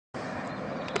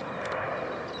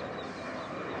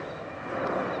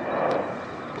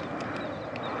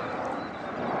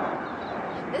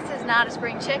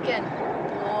Notaspringchick.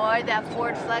 Boy, that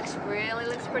Ford Flex really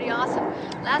looks pretty awesome.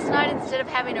 Last night, instead of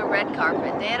having a red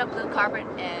carpet, they had a blue carpet,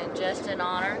 and just in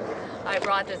honor, I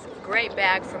brought this great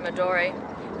bag from Midori.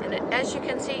 And as you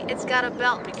can see, it's got a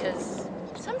belt because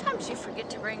sometimes you forget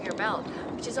to bring your belt,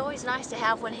 which is always nice to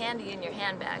have one handy in your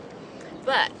handbag.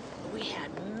 But we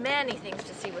had many things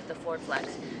to see with the Ford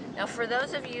Flex. Now, for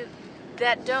those of you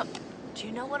that do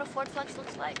you know what a Ford Flex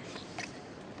looks like?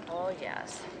 Oh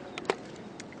yes.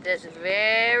 This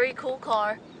very cool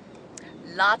car.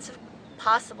 Lots of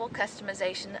possible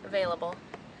customization available.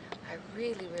 I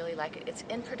really, really like it. It's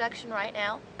in production right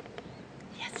now.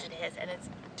 Yes, it is, and it's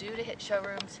due to hit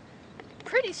showrooms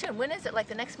pretty soon. When is it? Like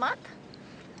the next month?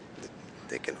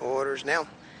 Taking orders now.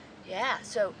 Yeah,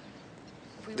 so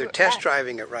they're test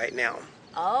driving it right now.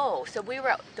 Oh, so we were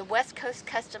at the West Coast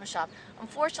Custom Shop.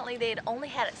 Unfortunately, they had only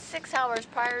had it 6 hours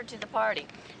prior to the party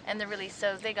and the release,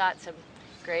 so they got some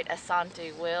great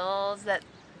Asante wheels that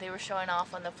they were showing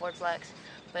off on the Ford Flex,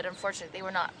 but unfortunately they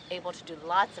were not able to do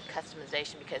lots of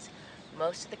customization because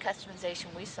most of the customization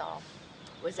we saw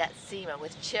was at SEMA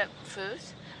with Chip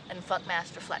Foose and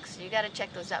Funkmaster Flex. So you got to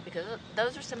check those out because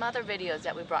those are some other videos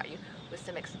that we brought you with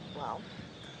some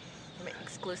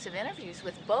exclusive interviews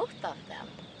with both of them.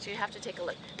 So you have to take a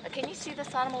look. Now, can you see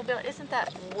this automobile? Isn't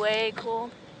that way cool?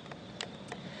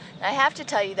 Now, I have to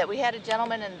tell you that we had a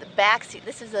gentleman in the back seat.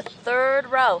 This is the third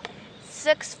row,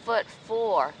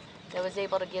 6'4", that was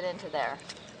able to get into there.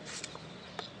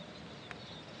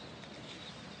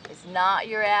 It's not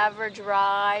your average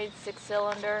ride,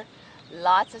 6-cylinder,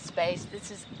 lots of space.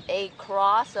 This is a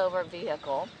crossover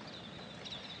vehicle.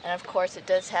 And of course, it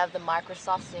does have the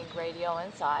Microsoft Sync radio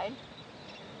inside.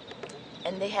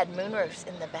 And they had moonroofs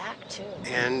in the back too.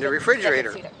 And the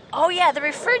refrigerator. Oh yeah, the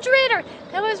refrigerator.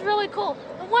 That was really cool.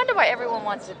 No wonder why everyone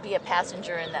wants to be a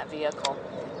passenger in that vehicle.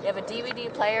 They have a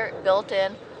DVD player built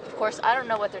in. Of course, I don't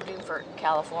know what they're doing for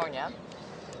California.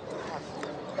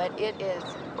 But it is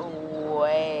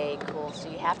way cool. So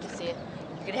you have to see it.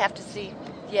 You're going to have to see,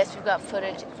 yes, we've got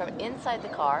footage from inside the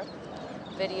car.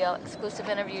 Video, exclusive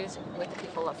interviews with the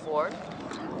people at Ford.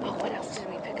 Oh, what else did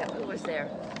we pick up? Who was there?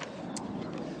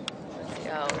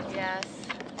 Oh, yes.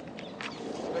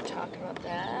 We're talking about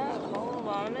that. Hold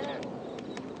on a minute.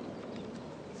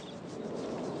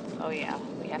 Oh, yeah.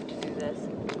 We have to do this.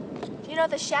 Do you know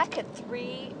the shack had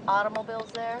 3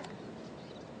 automobiles there?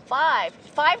 5.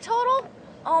 5 total?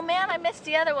 Oh, man, I missed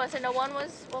the other ones. I know one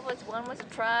was a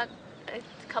truck. A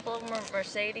couple of them were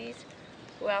Mercedes.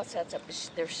 Who else has up?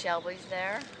 There's Shelby's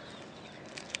there.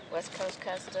 West Coast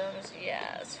Customs.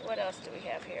 Yes. What else do we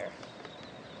have here?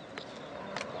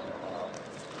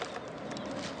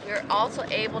 We're also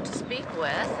able to speak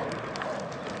with.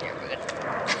 Here we go.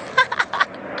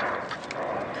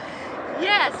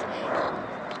 Yes.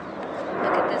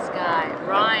 Look at this guy,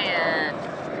 Ryan.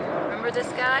 Remember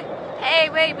this guy? Hey,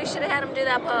 wait, we should have had him do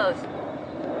that pose.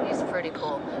 He's pretty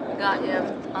cool. We got him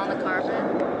on the carpet.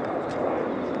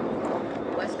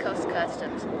 West Coast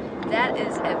Customs. That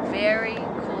is a very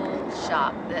cool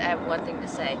shop. I have one thing to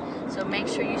say. So make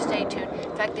sure you stay tuned.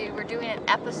 In fact, they were doing an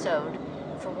episode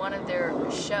for one of their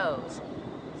shows,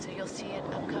 so you'll see it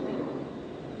upcoming.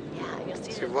 Yeah, you'll see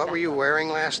it. So what were you wearing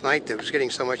last night that was getting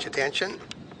so much attention?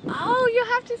 Oh, you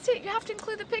have to see it. You have to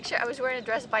include the picture. I was wearing a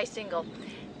dress by single,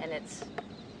 and it's,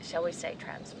 shall we say,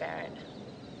 transparent.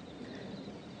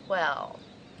 Well,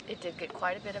 it did get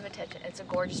quite a bit of attention. It's a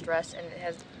gorgeous dress, and it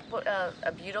has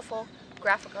a beautiful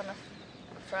graphic on the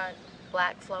front,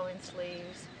 black flowing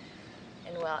sleeves,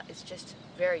 and well, it's just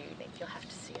very unique. You'll have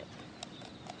to see it.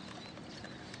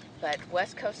 But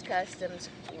West Coast Customs,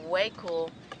 way cool.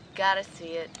 Gotta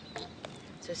see it.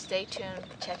 So stay tuned.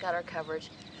 Check out our coverage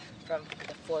from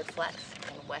the Ford Flex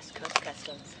and West Coast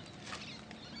Customs.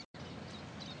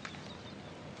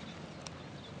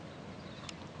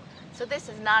 So this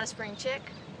is Notaspringchick.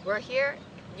 We're here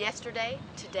yesterday,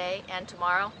 today, and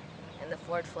tomorrow in the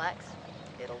Ford Flex.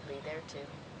 It'll be there too.